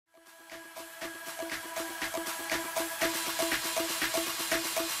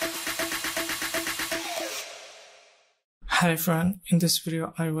Hi everyone, in this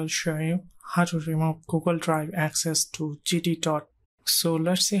video I will show you how to remove Google Drive access to GDToT. So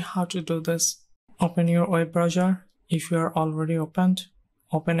let's see how to do this. Open your web browser. If you are already opened,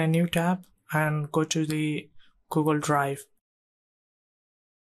 open a new tab and go to the Google Drive.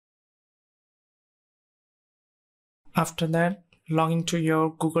 After that, log into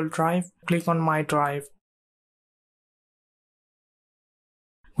your Google Drive, click on My Drive.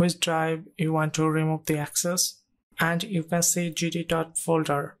 Which drive you want to remove the access? And you can see GDToT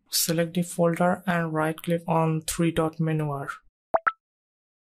folder. Select the folder and right click on three-dot menu bar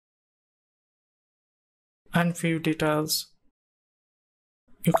and view details.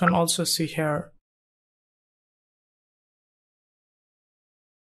 You can also see here.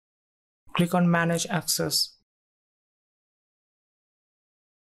 Click on manage access.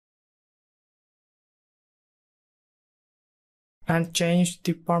 And change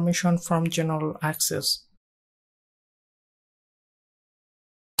the permission from general access.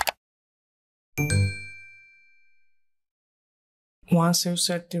 Once you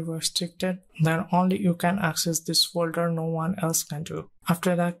set the restricted, then only you can access this folder, no one else can do.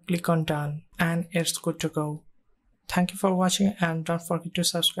 After that, click on done and it's good to go. Thank you for watching and don't forget to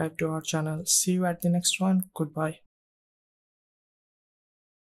subscribe to our channel. See you at the next one. Goodbye.